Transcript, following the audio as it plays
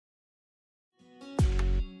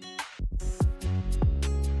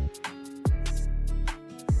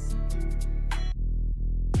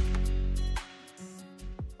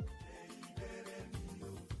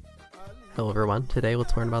Hello everyone, today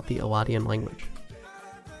let's learn about the Alladian language.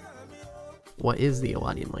 What is the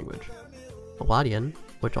Alladian language? Alladian,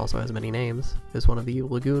 which also has many names, is one of the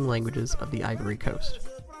lagoon languages of the Ivory Coast.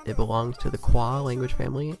 It belongs to the Côte language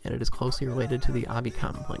family, and it is closely related to the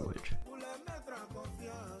Afrikaans language.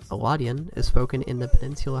 Alladian is spoken in the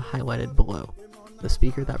peninsula highlighted below. The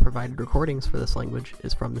speaker that provided recordings for this language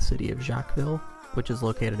is from the city of Jacquesville, which is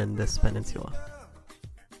located in this peninsula.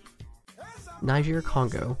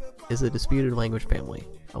 Niger-Congo is a disputed language family.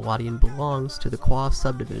 Alladian belongs to the Côte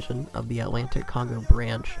subdivision of the Atlantic-Congo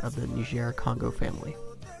branch of the Niger-Congo family.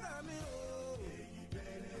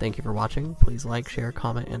 Thank you for watching. Please like, share,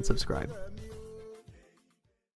 comment, and subscribe.